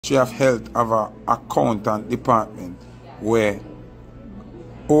Ministry of Health have an accountant department where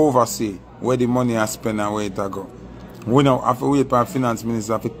oversee where the money is spent and where it go. We now have to wait for the finance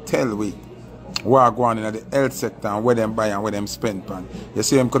minister to tell we what are going on in the health sector and where them buy and where them spend. Man. You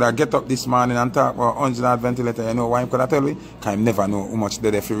see, him could have get up this morning and talk about 100 ventilator. You know why him could have tell we? Because he never know how much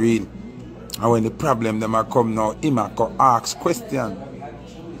they're for real. And when the problem them are come now, him could ask questions.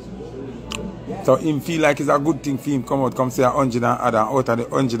 So him feel like it's a good thing for him come out, come say 100 and add, and out of the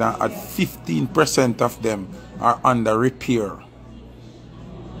 100 and add 15% of them are under repair.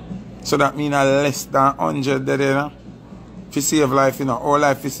 So that means less than 100 there, you know? If you save life, you know, all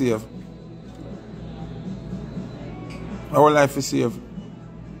life is save. All life is save.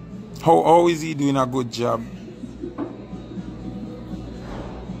 How is he doing a good job?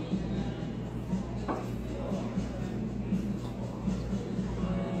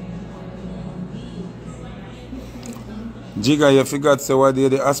 Jigga, you forgot to say what day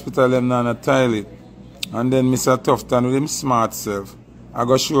the hospital them not a toilet. And then Mr. Tufton with him smart self, I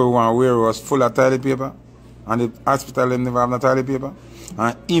go show one warehouse full of toilet paper. And the hospital them never have no toilet paper.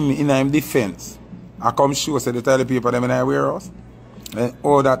 And him in him defense, I come show say the toilet paper them in a warehouse. And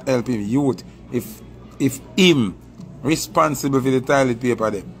all that help him. Youth, if him responsible for the toilet paper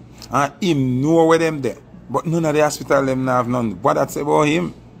them, and him know where them there, but none of the hospital them have none. What that's about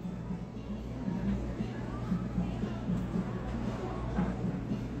him?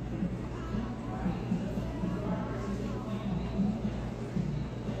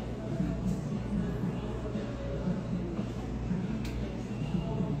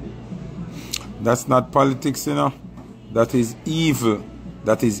 That's not politics, you know. That is evil.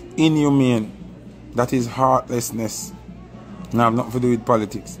 That is inhumane. That is heartlessness. Now, have nothing to do with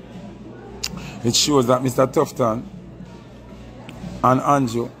politics. It shows that Mr. Tufton and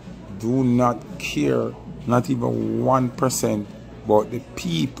Andrew do not care, not even 1% about the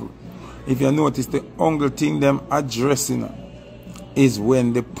people. If you notice, the only thing them addressing is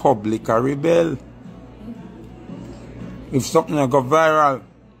when the public are rebel. If something go viral,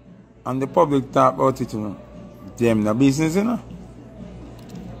 and the public talk about it, you know, them no business, you know.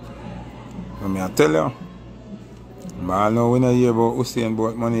 Let me tell you. But I know we don't hear about Usain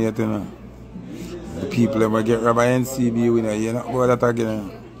Bolt money yet, you know. The people ever get robbed by NCB, we don't hear not about that again.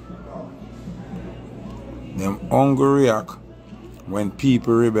 You know. Them hungry react when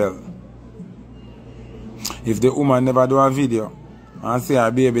people rebel. If the woman never do a video and say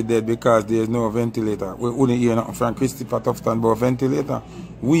her baby dead because there is no ventilator, we wouldn't hear nothing from Christopher Tufton about ventilator.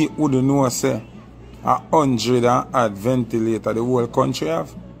 We wouldn't know, say, 100 and add ventilator the whole country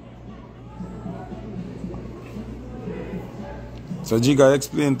have. So Jigga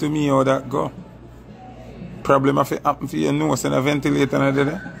explain to me how that go. Problem if it happen for you, know, send a ventilator and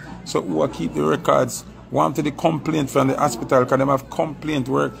there. So who keep the records? Want to the complaint from the hospital because them have complaint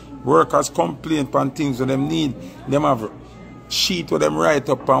workers complaint on things that them need. Them have sheet where them write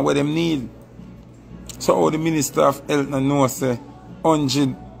up and where them need. So how the Minister of Health knows say 100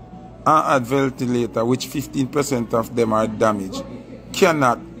 and add ventilator, which 15% of them are damaged,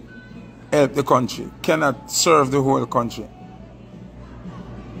 cannot help the country, cannot serve the whole country.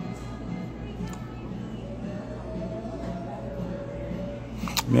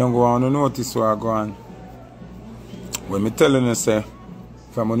 Me go on to notice what I go on. When me telling you say,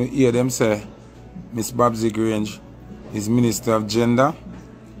 if I'm going to hear them say, Miss Babsy Grange is Minister of Gender,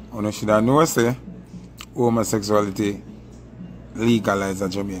 you should know say, homosexuality legalized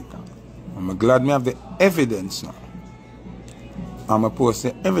in Jamaica. I'm glad me have the evidence now. I'm going to post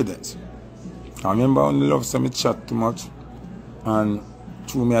the evidence. I remember only love some chat too much and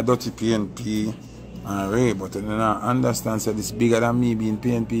threw me a dirty PNP and Ray, but then I understand that it's bigger than me being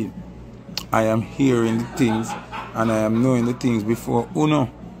PNP. I am hearing the things and I am knowing the things before Uno.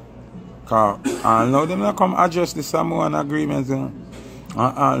 Because I know them not come address the Samoan agreements. You know?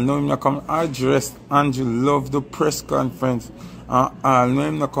 I know him not come address Andrew Love the press conference. I know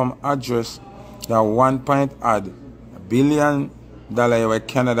him not come address the 1.8 billion dollar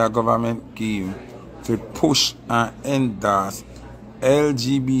Canada government give to push and endorse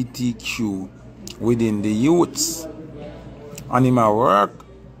LGBTQ within the youths. And him work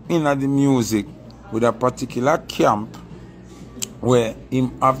in the music with a particular camp where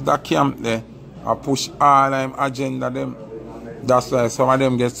him after camp there I push all them agenda them. That's why some of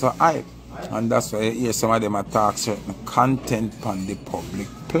them get so hype. And that's why you hear some of them attack certain content on the public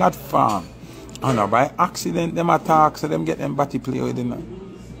platform. And by accident them attack, so them get them body play with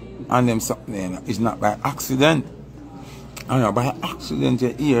them. And them something it's not by accident. And by accident you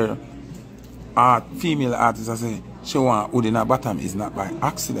hear female artists say, she want hood in her bottom is not by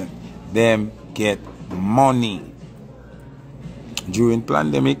accident. Them get money. During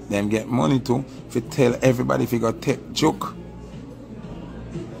pandemic, them get money to tell everybody if you got take joke.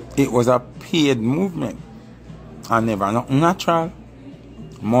 It was a paid movement. And never not natural.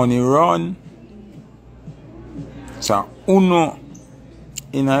 Money run. So uno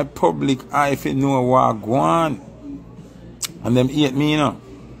in a public eye if you know what go on. And them hate me, you know.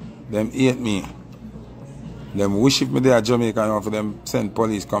 Them hate me. Them wish if me there Jamaica now for them send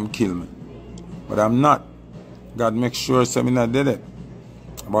police come kill me. But I'm not. God make sure so me not did it.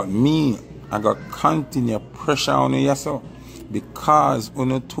 But me, I got continue pressure on you yourself. Because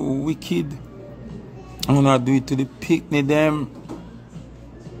uno too wicked. I'm gonna do it to the picnic them.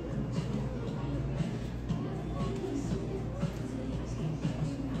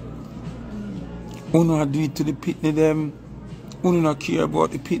 Uno do it to the picnic them. Uno not care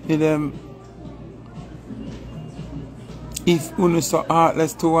about the picnic them. If uno so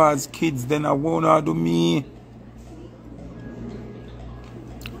heartless towards kids, then I won't do me.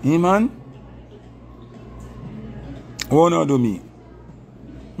 Hey man? Won't do me.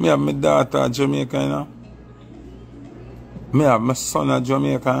 Me have my daughter at Jamaica, you know. Me have my son at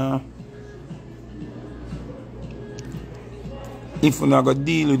Jamaica, you know. If we not go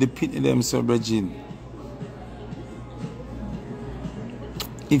deal with the pity them, so Bridging.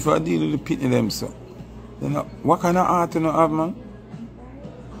 If I deal with the pity them, so. Then what kind of heart you have, man?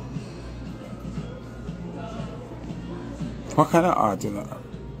 What kind of heart you have?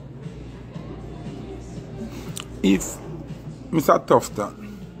 If Mr. Tufta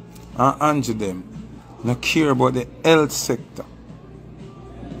and Andrew them not care about the health sector,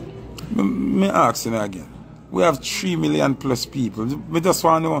 me ask you again. We have 3 million plus people. We just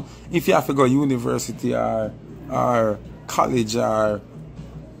want to know if you have to go university or college or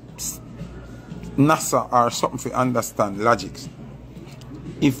NASA or something to understand logics.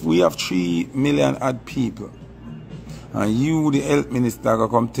 If we have 3 million odd people and you, the health minister, go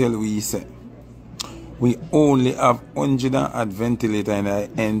come tell we say we only have 100 odd ventilators in the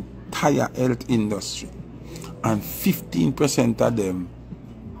entire health industry and 15% of them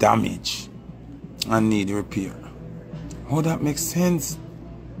damaged and need repair. How that makes sense?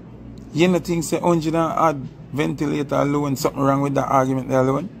 You know think say 100 odd ventilator alone, something wrong with that argument there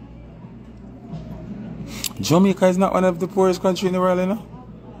alone? Jamaica is not one of the poorest countries in the world, you know?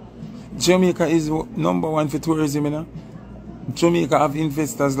 Jamaica is #1 for tourism, you know? Jamaica have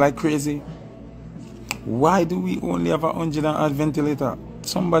investors like crazy. Why do we only have 100 odd ventilator?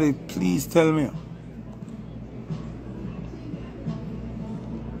 Somebody please tell me.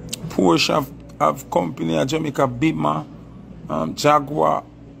 Porsche have company at Jamaica, Bima, Jaguar,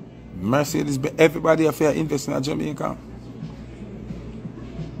 Mercedes, everybody have investing at Jamaica.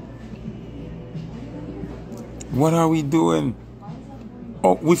 What are we doing?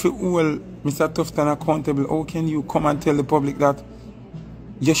 Oh, with all Mr. Tufta accountable, how can you come and tell the public that?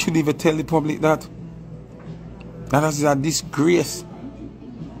 You should even tell the public that. That is a disgrace.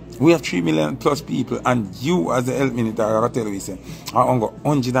 We have 3 million plus people, and you as the health minister, I tell you, say, I only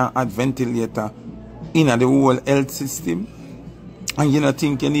 100 odd ventilator in the whole health system, and you don't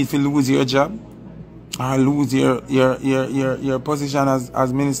think you need to lose your job or lose your position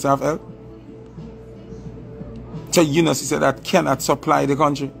as Minister of Health? So you know, she said that cannot supply the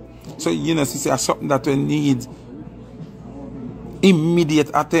country. So you know, she said something that we need immediate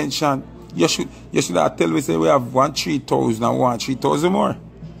attention. You should have tell we say we have 3,000 and 3,000 more.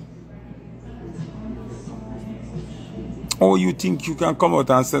 Or you think you can come out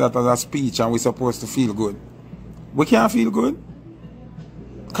and say that as a speech and we're supposed to feel good? We can't feel good.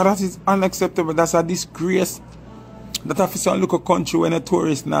 Because that is unacceptable. That's a disgrace. That if you look at a country when a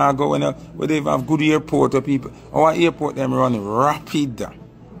tourist now go where they have good airport or people. Our airport them run rapid.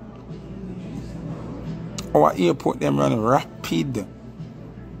 Our airport them run rapid.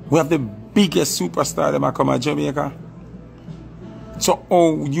 We have the biggest superstar them come at Jamaica. So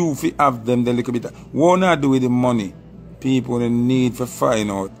how you have them the little bit? What not do with the money? People need to find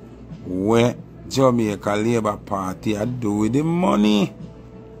out where Jamaica Labour Party are do with the money.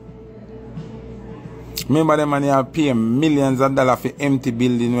 Remember them money are paying millions of dollars for empty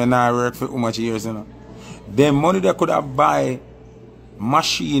building when I work for how much years, you know? The money they could have buy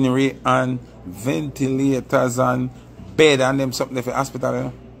machinery and ventilators and bed and them something for hospital, you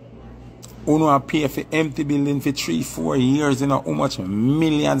know? Uno are pay for empty building for 3-4 years, you know, how much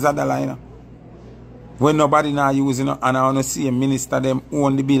millions of dollars, you know? When nobody now using it, and I want to see a minister them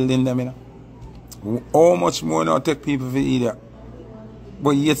own the building them, you know. How much more now take people for either?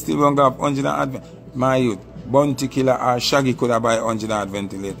 But yet still going to have 100 odd. My youth, Bounty Killer or Shaggy could have buy 100 odd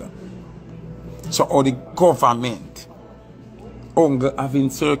ventilator. So all the government have in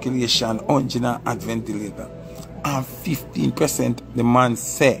circulation 100 odd ventilator. And 15% the man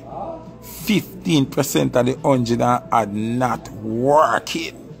say 15% of the 100 are not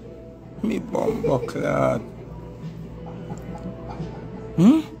working. Me bumbo clad.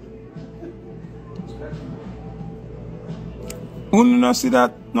 You not see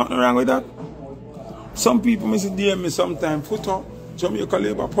that? Nothing wrong with that. Some people may say DM me sometimes, Foota, Jamaica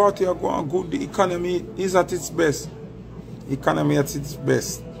Labour Party are going good. The economy is at its best. Economy at its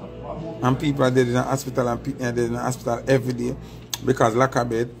best. And people are dead in the hospital and people are dead in the hospital every day because lack of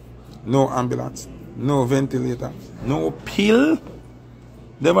bed, no ambulance, no ventilator, no pill.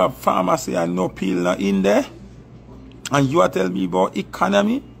 They have pharmacy and no pill in there. And you are telling me about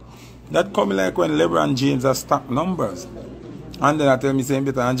economy? That coming like when LeBron James has stacked numbers. And then I tell me saying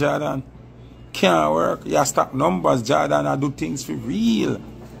better than Jordan. Can't work. You stack numbers, Jordan, I do things for real.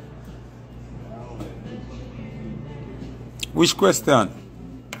 Which question?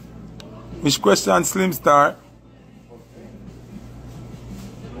 Which question, Slim Star?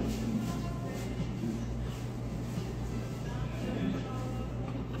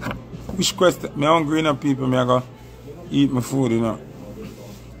 Which question? Me hungry enough people, me I go eat my food, you know.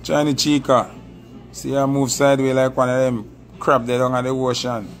 Chinese chica. See I move sideways like one of them crab they down at the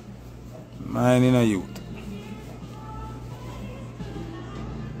ocean. Mine in a youth.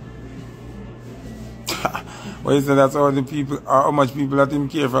 What is that? That's all the people, how much people that him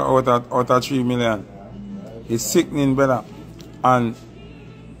care for out of 3 million. It's sickening, brother. And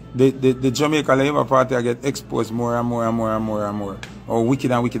the Jamaica Labour Party get exposed more and more and more and more and more. Oh,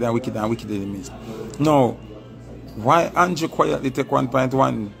 wicked and wicked and wicked and wicked it means. No. Why Andrew quietly take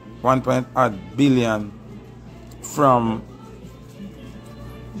 1.1 billion from...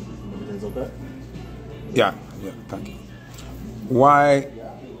 Yeah, thank you. Why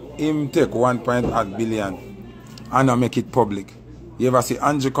him take 1.8 billion and not make it public? You ever see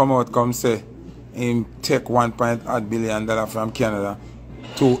Andrew come out come say him take 1.8 billion from Canada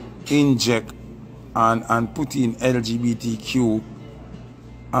to inject and put in LGBTQ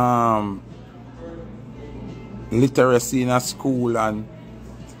literacy in a school and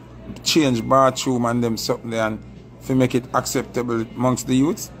change bathroom and them something there and to make it acceptable amongst the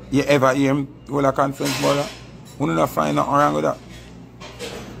youths? You ever hear him hold a conference about that? You don't find nothing wrong with that.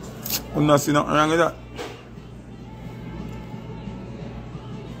 You don't see nothing wrong with that.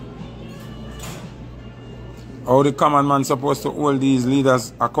 How the common man supposed to hold these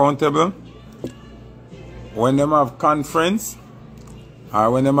leaders accountable? When them have conference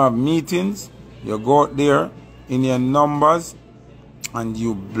or when them have meetings, you go out there in your numbers and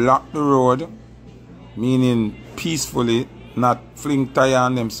you block the road, meaning peacefully, not fling tire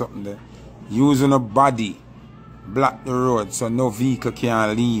on them something there. Using a body, block the road so no vehicle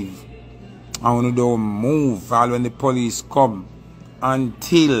can leave. And when you don't move, all when the police come,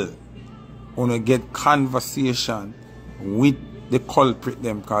 until when you get conversation with the culprit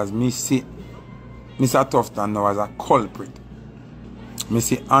them, because me see Mr. Tufton now as a culprit. Me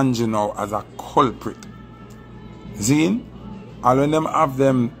see Andrew now as a culprit. See? All when them have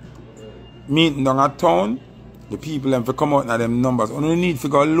them meeting down at town, the people them for come out in them numbers. Only need to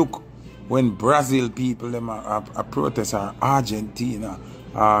go look when Brazil people them are protest, or Argentina,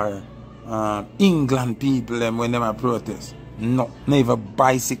 or England people them when them are protest. No, never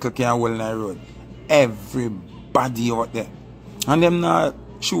bicycle can hold in the road. Everybody out there. And them not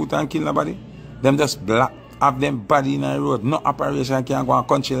shoot and kill nobody. Them just black have them body in the road. No operation can go and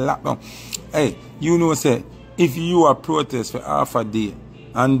country lockdown. Hey, you know say if you are protest for half a day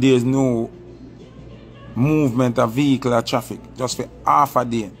and there's no movement of vehicle or traffic just for half a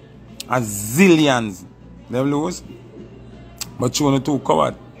day, a zillions them lose. But you want to too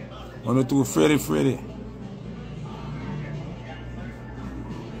coward. You want to too Freddy.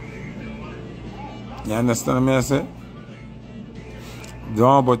 You understand me I say?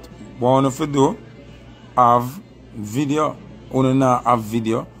 No, but what you do have video. You not have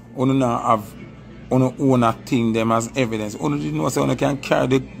video. You not have own a thing them as evidence. You didn't know say you can carry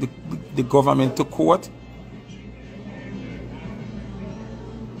the government to court.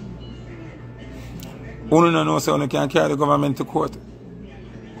 You don't know say you can carry the government to court.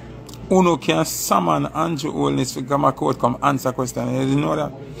 You can summon Andrew Holness to come to court, come answer questions. You didn't know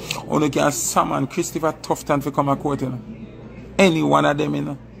that? You can summon Christopher Tufton to come to court. You know? Any one of them, you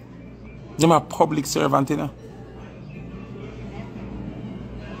know? Them a public servant, you know?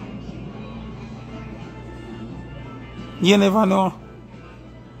 You never know.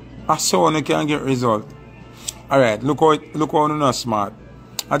 I saw you can get result. Alright, look how you're not smart.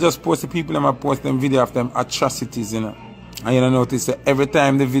 I just post the people them, I post them video of them atrocities, you know. And you don't notice that every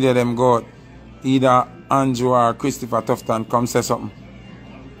time the video them go out, either Andrew or Christopher Tufton come say something,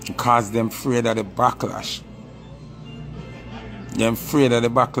 cause them afraid of the backlash. Them afraid of the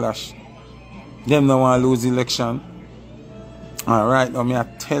backlash. Them don't want to lose the election. Alright, now me I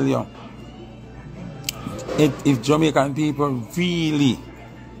tell you, if Jamaican people really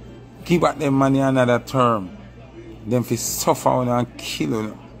give back them money another term, them fi suffer and kill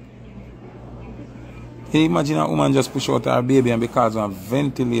you. You imagine a woman just push out her baby and because of a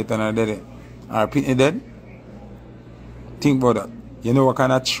ventilator and her dead, her pitney dead? Think about that. You know what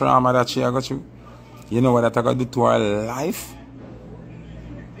kind of trauma that she got through? You know what that got to do to her life?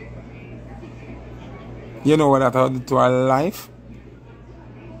 You know what that got to do to her life?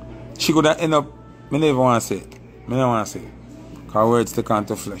 She could have end up, I never want to say it. I never want to say it. Because words take on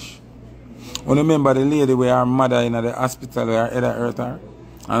to flesh. You remember the lady where her mother in the hospital where her head hurt her?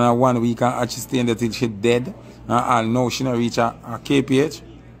 And 1 week and she stayed there till she dead. And now she not reach her KPH.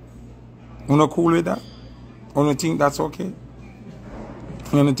 You not cool with that? You don't think that's okay?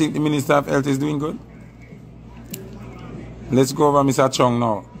 You don't think the Minister of Health is doing good? Let's go over Mr. Chung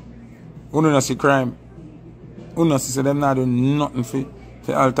now. You don't see crime. You don't see them not doing nothing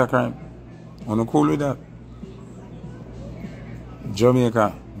for alter crime. You not cool with that?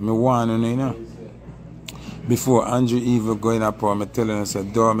 Jamaica, me want you know. Before Andrew even go in a power, I telling you say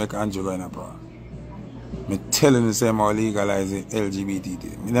don't make Andrew go in a power. I telling you say I'm legalizing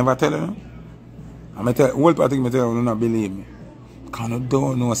LGBT. I never telling you. I tell whole party me tell you not believe me. Because you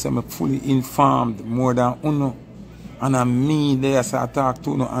don't know, say I'm fully informed more than you know. And I'm me there, so I talk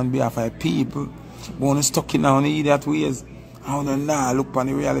to you on behalf of people. But when you stuck in on the idiot ways, I don't know, look upon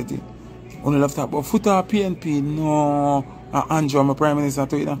the reality. When you love talk about Foota PNP, no, Andrew, I'm a Prime Minister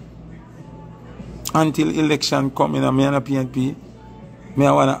to you. Until election coming and me and a PNP, me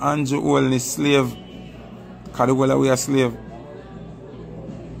I want to Andrew hold a slave. Because the whole way a slave.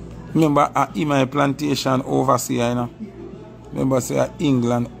 Remember, in my plantation overseer, you know? Remember, say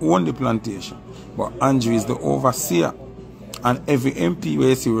England own the plantation. But Andrew is the overseer. And every MP where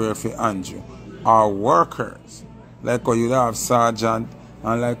you see work for Andrew are workers. Like how you have sergeant,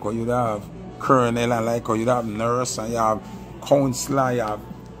 and like how you have colonel, and like how you have nurse, and you have counselor, you have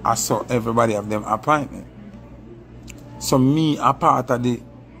so everybody have them appointment. So me a part of the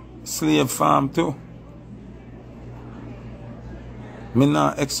slave farm too. Me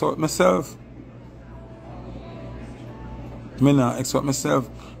not exalt myself. Me not exalt myself.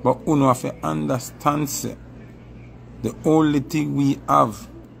 But you have to understand say, the only thing we have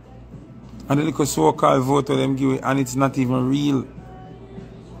and the little so-called vote of them give it, and it's not even real.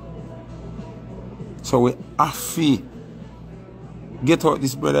 So we have to get out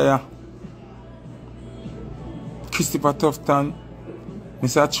this brother here. Christopher Tufton,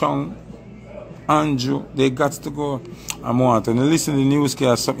 Mr. Chung, Andrew, they got to go. I want to listen to the news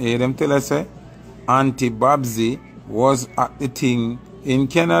or something. Yeah, them tell us say Auntie Babsy was at the thing in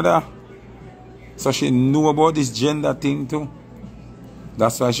Canada. So she knew about this gender thing too.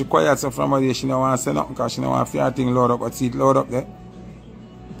 That's why she quiet so from her. She don't want to say nothing because she don't want to fear thing load up, but see it load up there.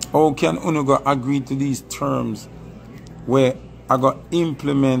 How can Unuga agree to these terms where I got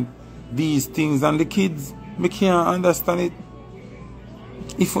implement these things on the kids? Me can't understand it.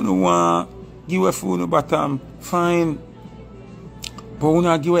 If you don't want give a food bottom, fine. But you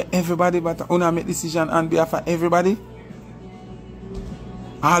not give everybody bottom. You not make decision on behalf of everybody.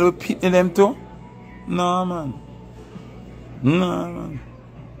 All we pity them too? No man. No man.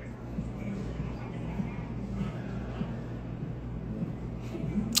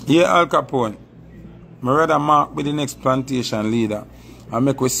 Yeah, Al Capone. I rather mark with the next plantation leader and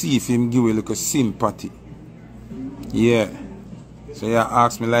make us see if him give a little sympathy. Yeah. So you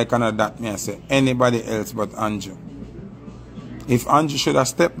ask me like another that me I say anybody else but Andrew. If Andrew should have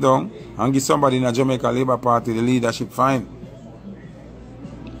stepped down and give somebody in a Jamaica Labour Party the leadership, fine.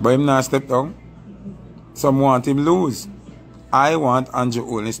 But him not step down. Some want him lose. I want Andrew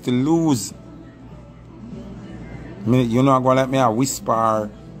Holness to lose. Me, you know, I'm going to let me a whisper.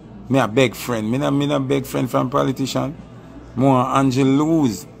 Me a beg friend. Me not beg friend from politician. More Andrew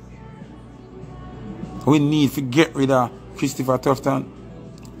lose. We need to get rid of Christopher Tufton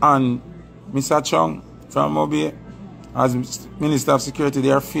and Mr. Chung from Mobile. As Minister of Security,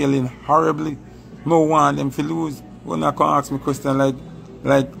 they are failing horribly. More want them to lose. When not come ask me question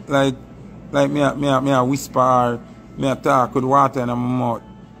like me a whisper, me a talk with water in my mouth.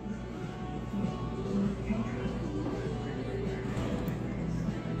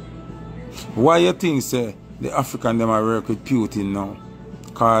 Why you think say the African them are work with Putin now?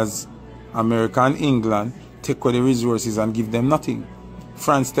 Cause America and England take away the resources and give them nothing.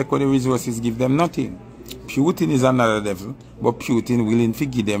 France take away the resources, give them nothing. Putin is another devil, but Putin willing to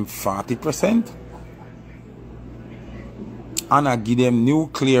give them 40%. And I give them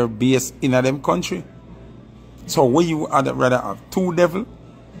nuclear base in them country. So what you would rather have? Two devil?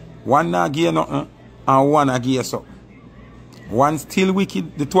 One not give you nothing and one not give you something. One still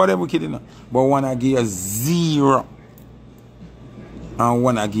wicked, the two of them wicked enough. But one not give you 0. And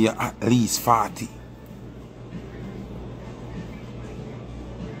one not give you at least 40.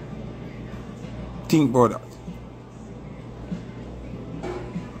 Think about that.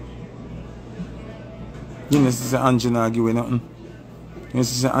 You know, say Angela not give you nothing. You know,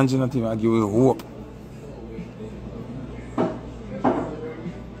 say Angela not even give you hope.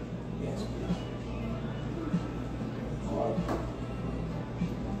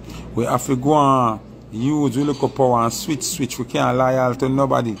 We have to go and use we look up power and switch. We can't loyal to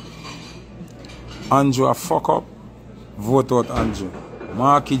nobody. Andrew a fuck up. Vote out Andrew.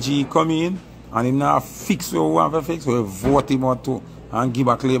 Marky G come in and he not fix what we want to fix. We vote him out too and give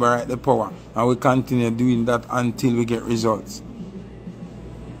back Labour right the power. And we continue doing that until we get results.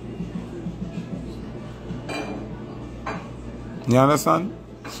 You understand?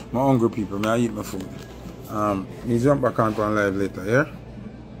 My hungry people, may I eat my food. Me jump back on live later, yeah?